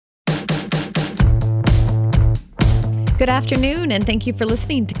Good afternoon, and thank you for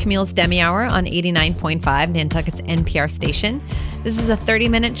listening to Camille's Demi Hour on 89.5 Nantucket's NPR station. This is a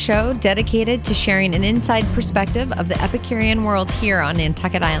 30-minute show dedicated to sharing an inside perspective of the Epicurean world here on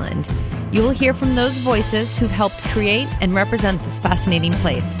Nantucket Island. You will hear from those voices who've helped create and represent this fascinating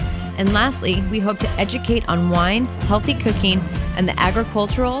place. And lastly, we hope to educate on wine, healthy cooking, and the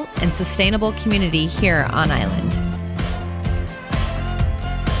agricultural and sustainable community here on island.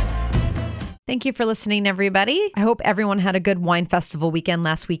 Thank you for listening, everybody. I hope everyone had a good wine festival weekend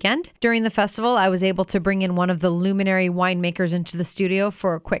last weekend. During the festival, I was able to bring in one of the luminary winemakers into the studio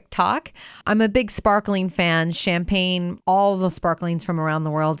for a quick talk. I'm a big sparkling fan, champagne, all the sparklings from around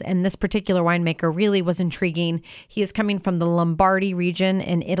the world, and this particular winemaker really was intriguing. He is coming from the Lombardy region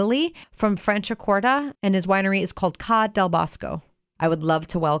in Italy, from Franciacorta, and his winery is called Ca del Bosco. I would love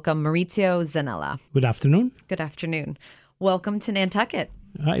to welcome Maurizio Zanella. Good afternoon. Good afternoon. Welcome to Nantucket.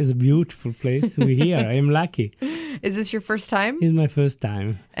 It's a beautiful place. We're here. I am lucky. Is this your first time? It's my first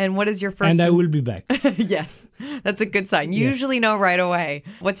time. And what is your first... And I will be back. Yes, that's a good sign. You usually know right away.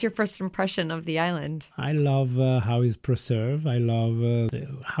 What's your first impression of the island? I love how it's preserved. I love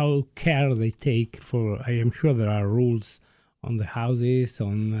how care they take for... I am sure there are rules on the houses,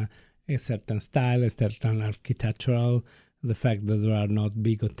 on a certain style, a certain architectural... The fact that there are not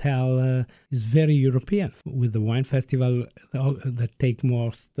big hotels is very European. With the wine festival, that take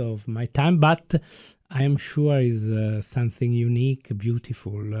most of my time, but I am sure is something unique,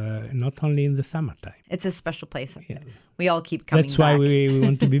 beautiful, not only in the summertime. It's a special place. Yeah. We all keep coming back. That's why we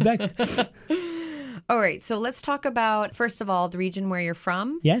want to be back. All right, so let's talk about, first of all, the region where you're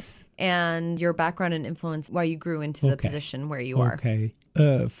from. Yes. And your background and influence while you grew into the position where you are. Okay.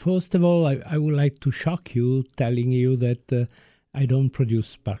 First of all, I would like to shock you, telling you that I don't produce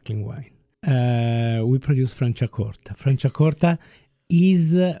sparkling wine. We produce Franciacorta. Franciacorta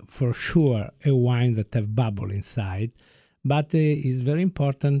is for sure a wine that have bubble inside, but is very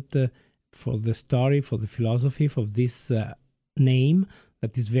important for the story, for the philosophy of this name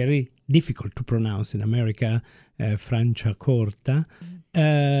that is very difficult to pronounce in America, Franciacorta.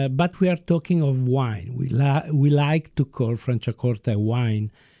 But we are talking of wine. We like to call Franciacorta a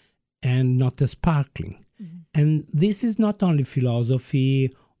wine and not a sparkling. Mm-hmm. And this is not only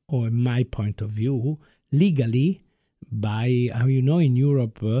philosophy or my point of view. Legally, by, in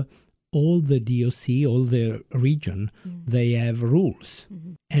Europe, all the DOC, all the region, they have rules.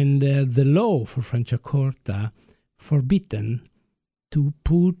 Mm-hmm. And the law for Franciacorta forbidden to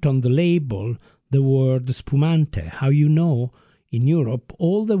put on the label the word spumante. How you know, in Europe,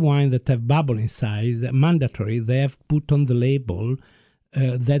 all the wine that have bubble inside, mandatory, they have put on the label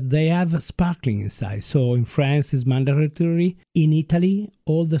that they have sparkling inside. So in France, it's mandatory. In Italy,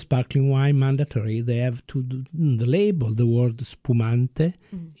 all the sparkling wine mandatory. They have to do the label, the word spumante.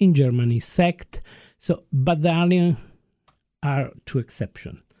 Mm. In Germany, sect. So, but there are two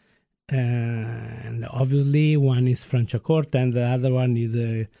exceptions. And obviously, one is Franciacorta, and the other one is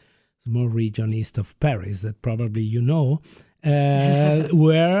a small region east of Paris that probably you know,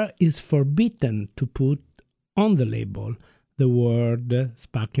 where is forbidden to put on the label the word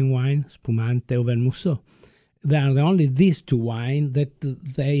sparkling wine, spumante, or vermoutheux. There are only these two wines that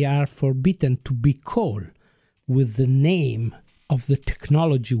they are forbidden to be called with the name of the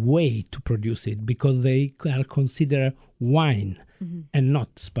technology way to produce it, because they are considered wine. Mm-hmm. And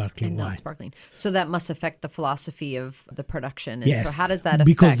not sparkling wine. Not sparkling. So that must affect the philosophy of the production. And yes. So how does that affect?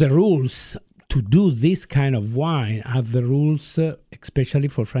 Because the rules to do this kind of wine are the rules, especially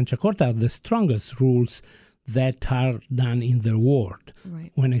for Franciacorta, are the strongest rules that are done in the world.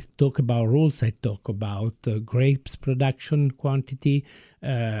 Right. When I talk about rules, I talk about grapes production quantity,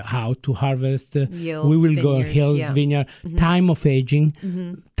 how to harvest. Yields, we will go hills, vineyard, mm-hmm. time of aging,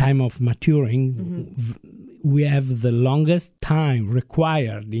 time of maturing. Mm-hmm. We have the longest time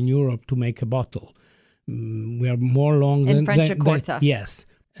required in Europe to make a bottle. We are more long than Franciacorta. Yes.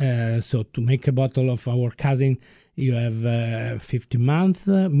 So to make a bottle of our cousin, you have 50 months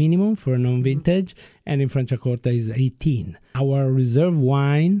minimum for a non-vintage, and in Franciacorta is 18. Our reserve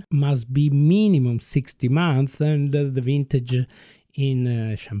wine must be minimum 60 months, and the vintage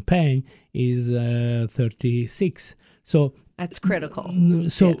in Champagne is 36. So that's critical.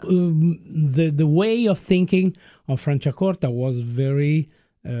 So the way of thinking of Franciacorta was very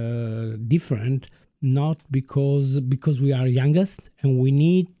different, not because we are youngest and we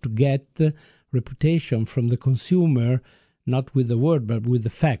need to get reputation from the consumer, not with the word, but with the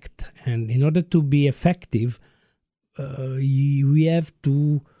fact. And in order to be effective, we have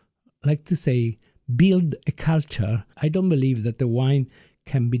to, build a culture. I don't believe that the wine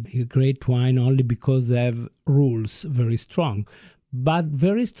can be a great wine only because they have rules very strong. But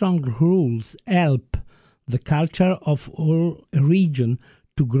very strong rules help the culture of all a region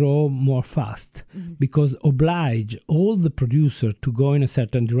to grow more fast, because oblige all the producer to go in a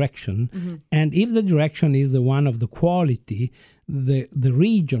certain direction. And if the direction is the one of the quality, the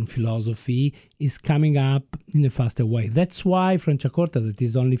region philosophy is coming up in a faster way. That's why Franciacorta, that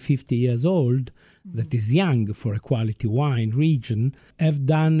is only 50 years old, that is young for a quality wine region, have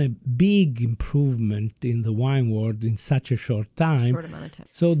done a big improvement in the wine world in such a short time. Short amount of time.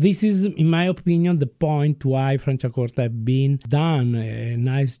 So this is, in my opinion, the point why Franciacorta have been done a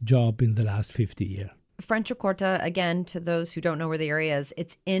nice job in the last 50 years. Franciacorta, again, to those who don't know where the area is,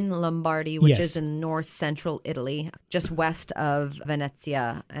 it's in Lombardy, which is in north-central Italy, just west of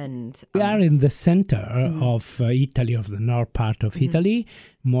Venezia. And we are in the center of Italy, of the north part of Italy.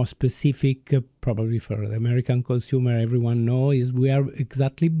 More specific, probably for the American consumer, everyone knows, we are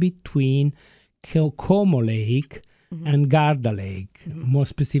exactly between Como Lake and Garda Lake, more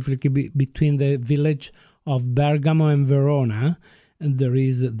specifically between the village of Bergamo and Verona. And there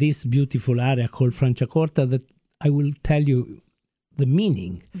is this beautiful area called Franciacorta that I will tell you the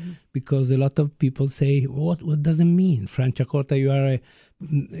meaning, because a lot of people say, what does it mean? Franciacorta, you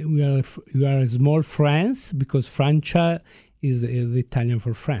are a small France, because Francia is the Italian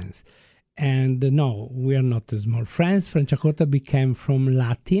for France. And no, we are not a small France. Franciacorta became from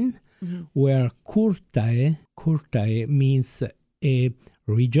Latin, where curtae means a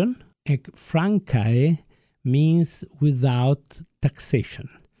region, and francae means without taxation.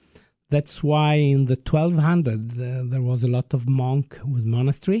 That's why in the 1200 there was a lot of monk with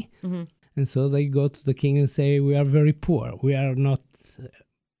monastery, and so they go to the king and say, we are very poor, we are not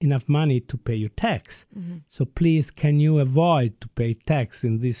enough money to pay you tax, so please can you avoid to pay tax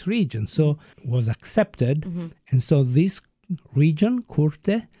in this region? So was accepted, and so this region,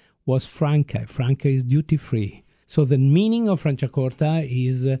 Curte, was franca. Franca is duty free. So the meaning of Franciacorta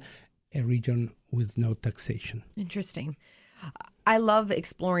is a region with no taxation. Interesting. I love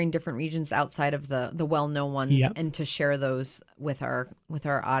exploring different regions outside of the well-known ones, and to share those with our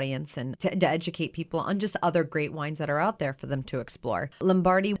audience, and to educate people on just other great wines that are out there for them to explore.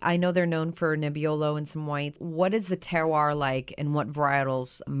 Lombardy, I know they're known for Nebbiolo and some whites. What is the terroir like, and what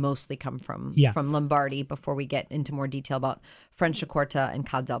varietals mostly come from Lombardy, before we get into more detail about Franciacorta and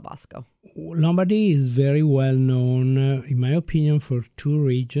Cal del Bosco? Lombardy is very well known, in my opinion, for two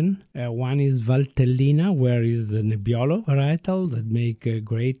regions. One is Valtellina, where is the Nebbiolo varietal that make a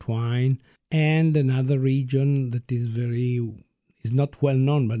great wine, and another region that is not well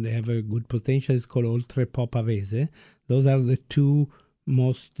known, but they have a good potential, is called Oltrepo Pavese. Those are the two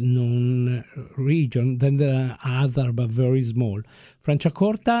most known regions. Then there are other, but very small.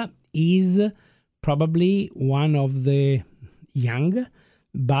 Franciacorta is probably one of the young,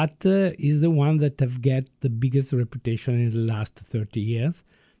 but is the one that have get the biggest reputation in the last 30 years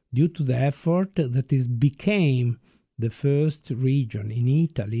due to the effort that is became the first region in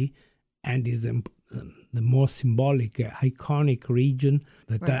Italy, and is the more symbolic, iconic region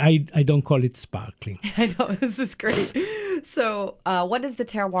that I don't call it sparkling. I know, this is great. So what is the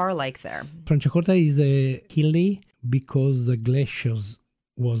terroir like there? Franciacorta is hilly because the glaciers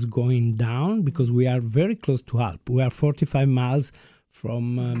was going down, because we are very close to Alp. We are 45 miles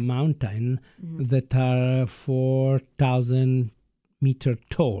from a mountain that are 4,000 meter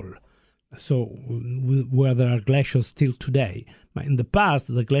tall. So where there are glaciers still today. But in the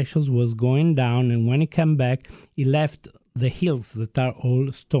past, the glaciers was going down, and when it came back, it left the hills that are all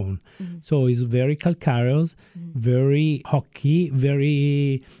stone. So it's very calcareous, very hocky,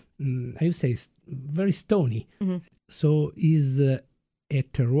 very, very stony. So is a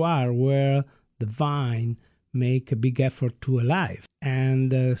terroir where the vine make a big effort to alive.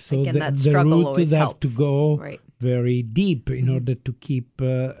 And so again, the roots have helps. to go very deep in order to keep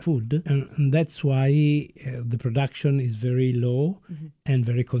food. And that's why the production is very low and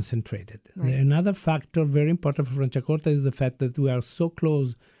very concentrated. Another factor very important for Franciacorta is the fact that we are so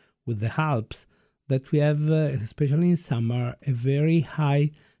close with the Alps that we have, especially in summer, a very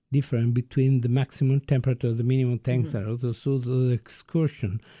high difference between the maximum temperature, the minimum temperature. So the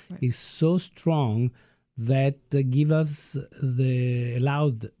excursion is so strong that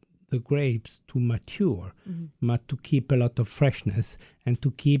allowed the grapes to mature, but to keep a lot of freshness and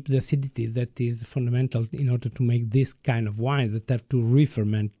to keep the acidity that is fundamental in order to make this kind of wine that have to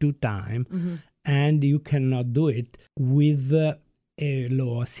re-ferment 2 times. And you cannot do it with a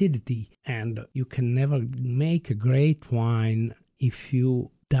low acidity. And you can never make a great wine if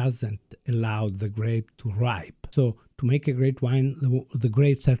you doesn't allow the grape to ripe. So to make a great wine, the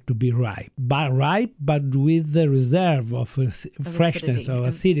grapes have to be ripe, but with the reserve of freshness, of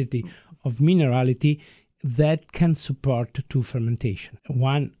acidity, of minerality that can support 2 fermentation.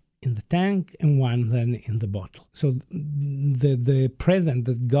 One in the tank and one then in the bottle. So the present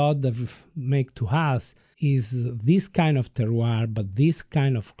that God have made to us is this kind of terroir, but this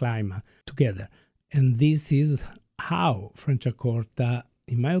kind of climate together. And this is how Franciacorta,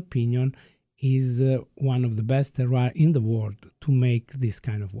 in my opinion, is one of the best terroir in the world to make this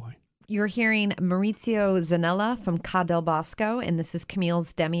kind of wine. You're hearing Maurizio Zanella from Ca del Bosco, and this is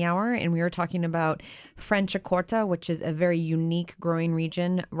Camille's Demi Hour, and we were talking about Franciacorta, which is a very unique growing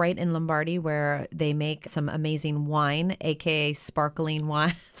region right in Lombardy where they make some amazing wine, aka sparkling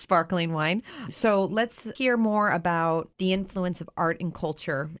wine. So let's hear more about the influence of art and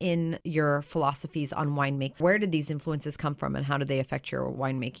culture in your philosophies on winemaking. Where did these influences come from, and how do they affect your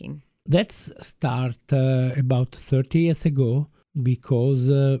winemaking? Let's start about 30 years ago. Because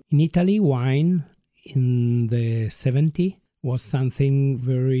in Italy, wine in the 70s was something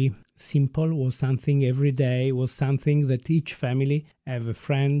very simple, was something every day, was something that each family have a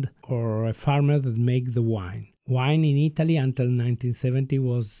friend or a farmer that make the wine. Wine in Italy until 1970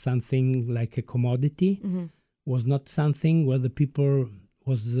 was something like a commodity, was not something where the people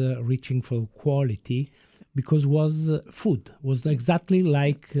was reaching for quality, because was food, was exactly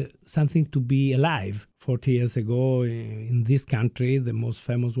like something to be alive. 40 years ago in this country, the most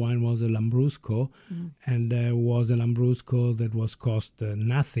famous wine was a Lambrusco, and was a Lambrusco that was cost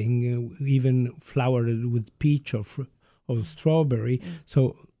nothing, even flowered with peach or strawberry.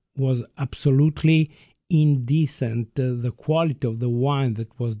 So was absolutely indecent, the quality of the wine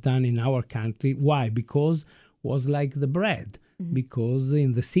that was done in our country. Why? Because was like the bread. Because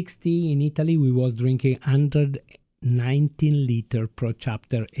in the 60s in Italy, we was drinking 119 liter per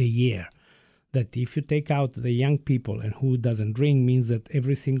chapter a year. That if you take out the young people and who doesn't drink, means that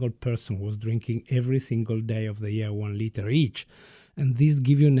every single person was drinking every single day of the year 1 liter each. And this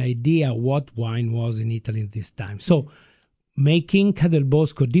gives you an idea what wine was in Italy at this time. So making Ca del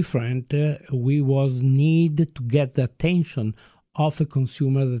Bosco different, we was need to get the attention of a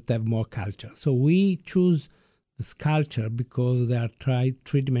consumer that have more culture. So we choose this culture because they are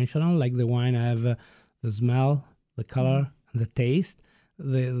three-dimensional, like the wine have the smell, the color, and the taste.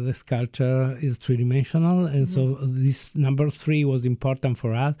 The sculpture is three-dimensional, and so this number 3 was important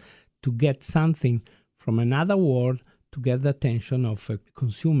for us to get something from another world to get the attention of a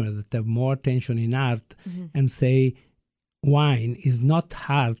consumer that have more attention in art and say wine is not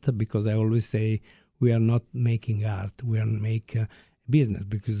art, because I always say we are not making art, we are making business,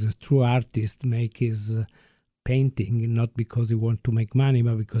 because the true artist make his painting not because he want to make money,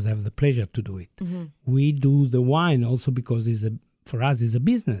 but because they have the pleasure to do it. We do the wine also because for us it's a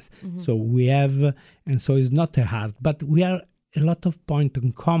business. So we have, and so it's not a art, but we are a lot of point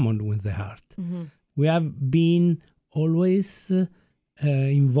in common with the art. We have been always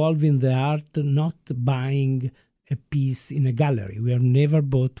involved in the art, not buying a piece in a gallery. We have never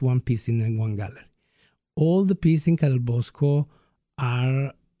bought one piece in one gallery. All the pieces in Ca del Bosco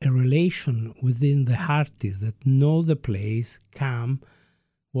are a relation within the artists that know the place,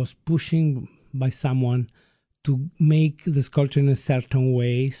 was pushing by someone to make the sculpture in a certain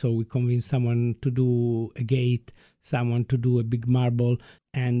way. So we convince someone to do a gate, someone to do a big marble,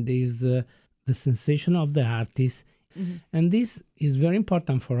 and is the sensation of the artist. And this is very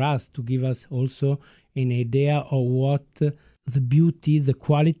important for us to give us also an idea of what the beauty, the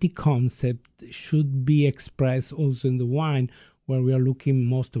quality concept should be expressed also in the wine, where we are looking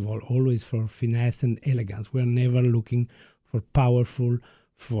most of all always for finesse and elegance. We are never looking for powerful,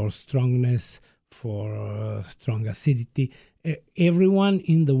 for strongness, for strong acidity. Everyone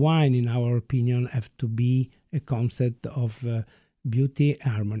in the wine, in our opinion, have to be a concept of beauty,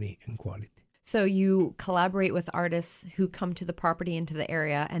 harmony, and quality. So you collaborate with artists who come to the property, into the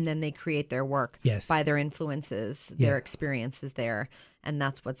area, and then they create their work by their influences, their experiences there. And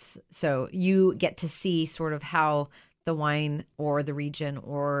that's so you get to see sort of how the wine or the region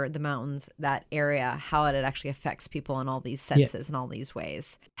or the mountains, that area, how it actually affects people in all these senses and all these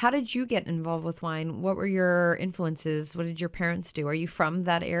ways. How did you get involved with wine? What were your influences? What did your parents do? Are you from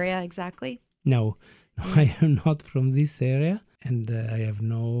that area exactly? No, I am not from this area, and I have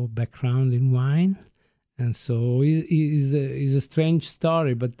no background in wine. And so it is a strange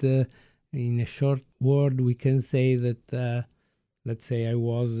story, but in a short word, we can say that, let's say I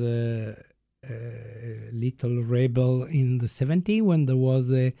was a little rebel in the 70s when there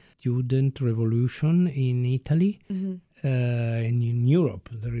was a student revolution in Italy and in Europe.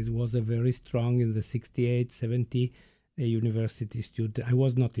 Was a very strong in the 68, 70 a university student. I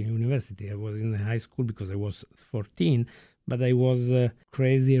was not in university. I was in the high school because I was 14, but I was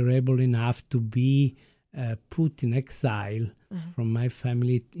crazy rebel enough to be put in exile from my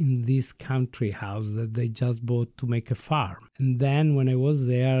family in this country house that they just bought to make a farm. And then when I was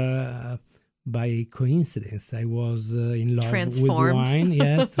there, by coincidence, I was in love with wine.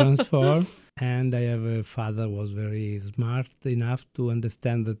 Yes, transformed. And I have a father who was very smart enough to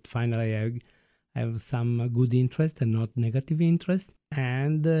understand that finally I have some good interest and not negative interest.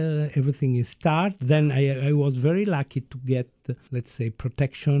 And everything is start. Then I was very lucky to get, let's say,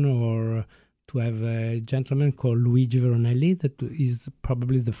 protection or to have a gentleman called Luigi Veronelli that is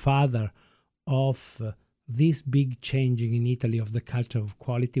probably the father of this big changing in Italy of the culture of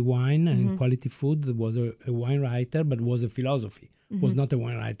quality wine and quality food. That was a wine writer, but was a philosophy. Was not a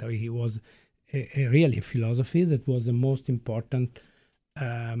wine writer. He was really a philosophy that was the most important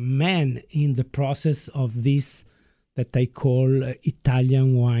man in the process of this that I call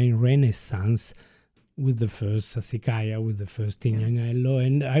Italian wine renaissance, with the first Sassicaia, with the first Tignanello.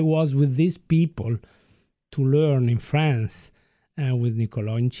 And I was with these people to learn in France, with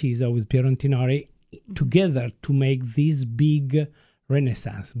Niccolò Incisa, with Piero Antinori, together to make this big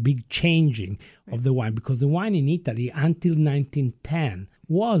renaissance, big changing of the wine. Because the wine in Italy until 1910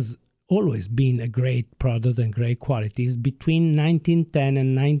 was always been a great product and great qualities. Between 1910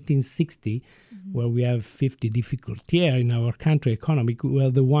 and 1960, where we have 50 difficult year in our country economy, where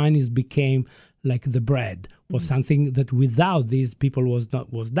the wine became like the bread, was something that without these people was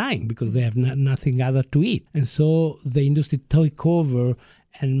dying because they have nothing other to eat. And so the industry took over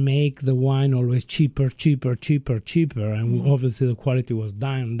and make the wine always cheaper. And obviously the quality was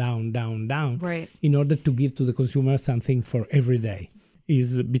down. Right. In order to give to the consumer something for every day.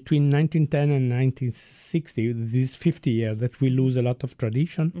 Is between 1910 and 1960, this 50 years, that we lose a lot of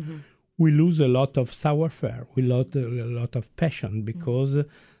tradition. We lose a lot of savoir-faire. We lose a lot of passion because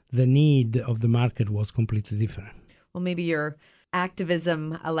the need of the market was completely different. Well, maybe your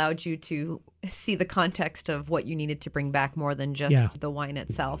activism allowed you to see the context of what you needed to bring back more than just the wine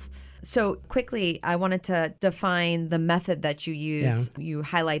itself. So quickly, I wanted to define the method that you use. Yeah. You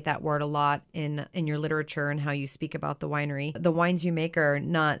highlight that word a lot in your literature and how you speak about the winery. The wines you make are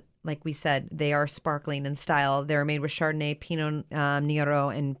not, like we said, they are sparkling in style. They're made with Chardonnay, Pinot Nero,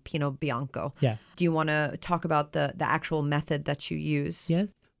 and Pinot Bianco. Yeah. Do you want to talk about the actual method that you use?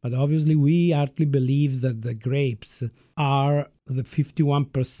 Yes. But obviously, we hardly believe that the grapes are the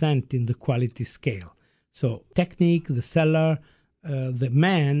 51% in the quality scale. So technique, the cellar, the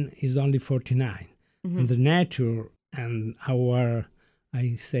man is only 49. And the nature and our,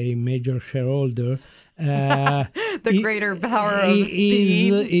 I say, major shareholder, the greater power of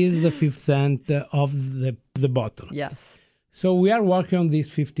being, is the 5% of the bottle. Yes. So we are working on this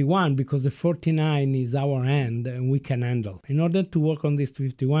 51 because the 49 is our end and we can handle. In order to work on this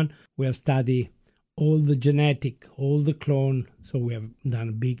 51, we have studied all the genetic, all the clone. So we have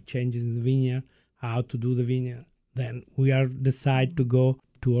done big changes in the vineyard, how to do the vineyard. Then we are decide to go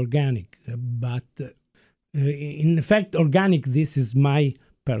to organic. But in fact, organic, this is my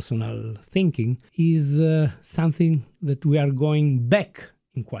personal thinking, is something that we are going back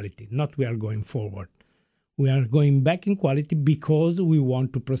in quality, not we are going forward. We are going back in quality because we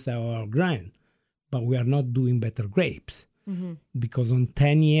want to preserve our grain, but we are not doing better grapes. Because on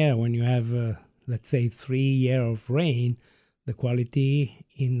 10 years, when you have, let's say, 3 years of rain, the quality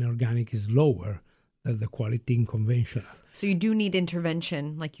in organic is lower than the quality in conventional. So you do need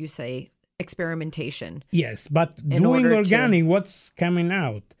intervention, like you say, experimentation. Yes, but doing organic, what's coming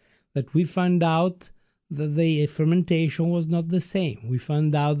out? That we found out that the fermentation was not the same. We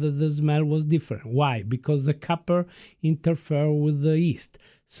found out that the smell was different. Why? Because the copper interfered with the yeast.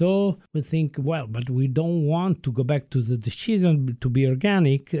 So we think, well, but we don't want to go back to the decision to be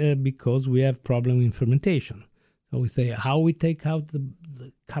organic because we have problem in fermentation. So we say, how we take out the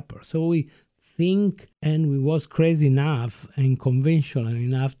copper? So we think, and we was crazy enough and conventional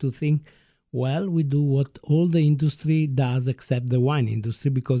enough to think, well, we do what all the industry does except the wine industry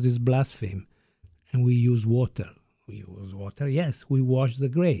because it's blasphemy. And we use water. Yes, we wash the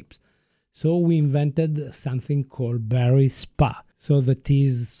grapes. So we invented something called berry spa. So that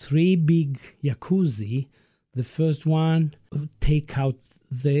is 3 big jacuzzi. The first one take out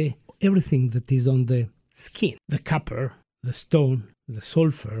everything that is on the skin, the copper, the stone, the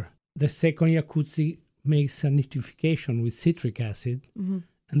sulfur. The second jacuzzi makes sanitification with citric acid. And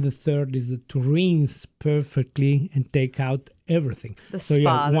the third is to rinse perfectly and take out everything. The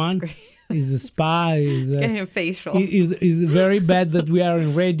spa, that's great. Is a spa is getting a facial. Is very bad that we are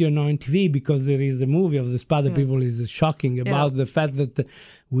in radio, not on TV, because there is a movie of the spa that people is shocking about the fact that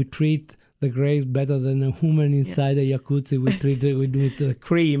we treat the grapes better than a human inside a jacuzzi. We do it with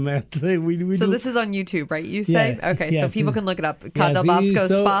cream. So this is on YouTube, right? You say? Yeah, okay, yes, so people can look it up. Ca del Bosco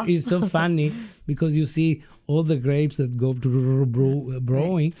Spa. It's so funny because you see all the grapes that go to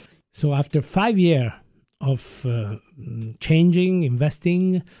brewing. Right. So after 5 years of changing,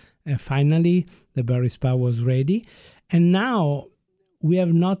 investing, finally the Berry Spa was ready. And now we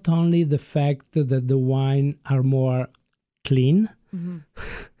have not only the fact that the wine are more clean,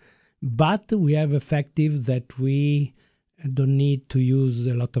 but we have effective that we don't need to use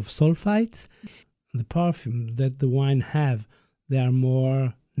a lot of sulfites. The perfume that the wine have, they are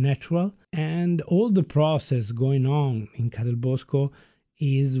more natural. And all the process going on in Cadelbosco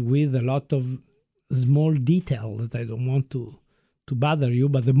is with a lot of small detail that I don't want to bother you.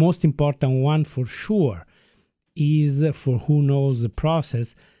 But the most important one for sure is, for who knows the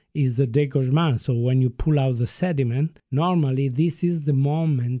process, is the dégorgement. So when you pull out the sediment, normally this is the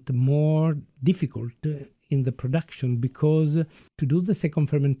moment more difficult in the production, because to do the second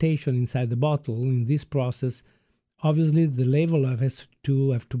fermentation inside the bottle in this process, obviously the level of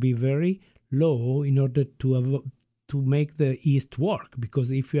SO2 have to be very low in order to make the yeast work, because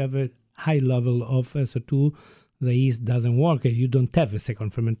if you have a high level of SO2, the yeast doesn't work and you don't have a second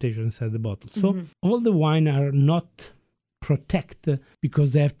fermentation inside the bottle. So all the wine are not protected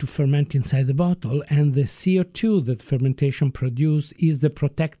because they have to ferment inside the bottle, and the CO2 that fermentation produce is the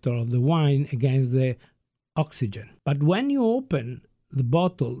protector of the wine against the oxygen. But when you open the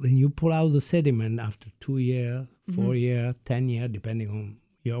bottle and you pull out the sediment after 2 years, 4 years, 10 years, depending on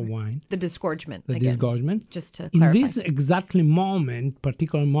your wine. The disgorgement. Just to clarify. In this exactly moment,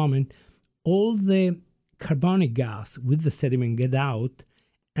 particular moment, all the carbonic gas with the sediment get out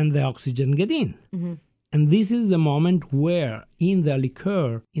and the oxygen get in. And this is the moment where in the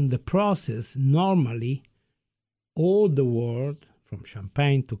liqueur, in the process, normally all the world, from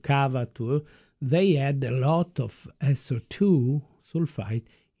champagne to cava they add a lot of SO2 sulfite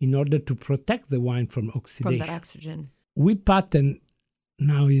in order to protect the wine from oxidation. From that oxygen. We patent,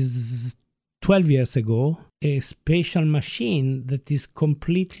 now is 12 years ago, a special machine that is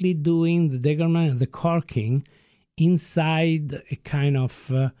completely doing the dégorgement and the corking inside a kind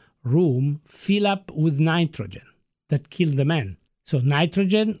of room filled up with nitrogen that kills the man. So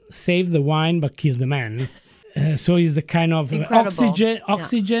nitrogen save the wine but kill the man. So it's a kind of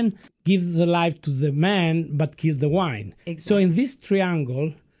oxygen gives the life to the man but kill the wine. Exactly. So in this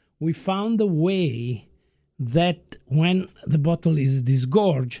triangle, we found a way that when the bottle is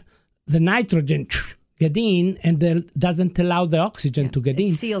disgorged, the nitrogen get in and doesn't allow the oxygen to get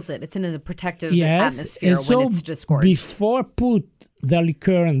in. It seals it. It's in a protective atmosphere when it's disgorged. Before put the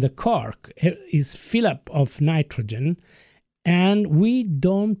liqueur and the cork is filled up of nitrogen, and we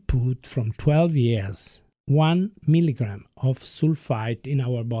don't put from 12 years 1 milligram of sulfite in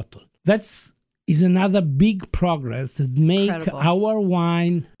our bottle. That's is another big progress that make our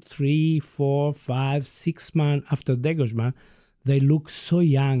wine 3, 4, 5, 6 months after dégorgement, they look so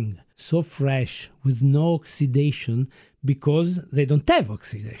young, so fresh, with no oxidation, because they don't have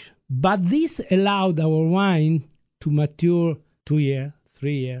oxidation. But this allowed our wine to mature 2 years,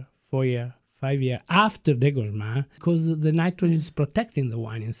 3 years, 4 years, 5 years after dégorgement, because the nitrogen is protecting the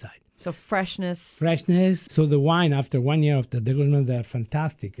wine inside. So freshness. So the wine after 1 year after dégorgement, they're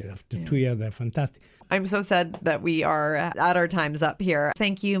fantastic. After 2 years, they're fantastic. I'm so sad that we are at our times up here.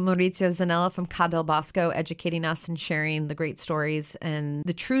 Thank you, Maurizio Zanella from Cadelbosco, educating us and sharing the great stories and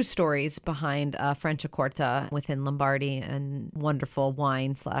the true stories behind Franciacorta within Lombardy, and wonderful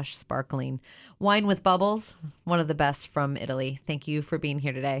wine/sparkling wine with bubbles. One of the best from Italy. Thank you for being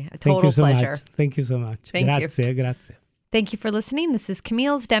here today. A total pleasure. Thank you so much. Grazie. Thank you for listening. This is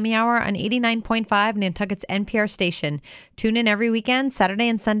Camille's Demi Hour on 89.5 Nantucket's NPR station. Tune in every weekend, Saturday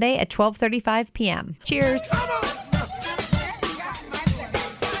and Sunday at 12:35 p.m. Cheers.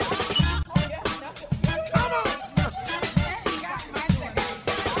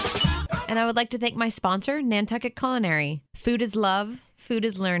 And I would like to thank my sponsor, Nantucket Culinary. Food is love. Food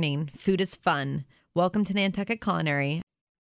is learning. Food is fun. Welcome to Nantucket Culinary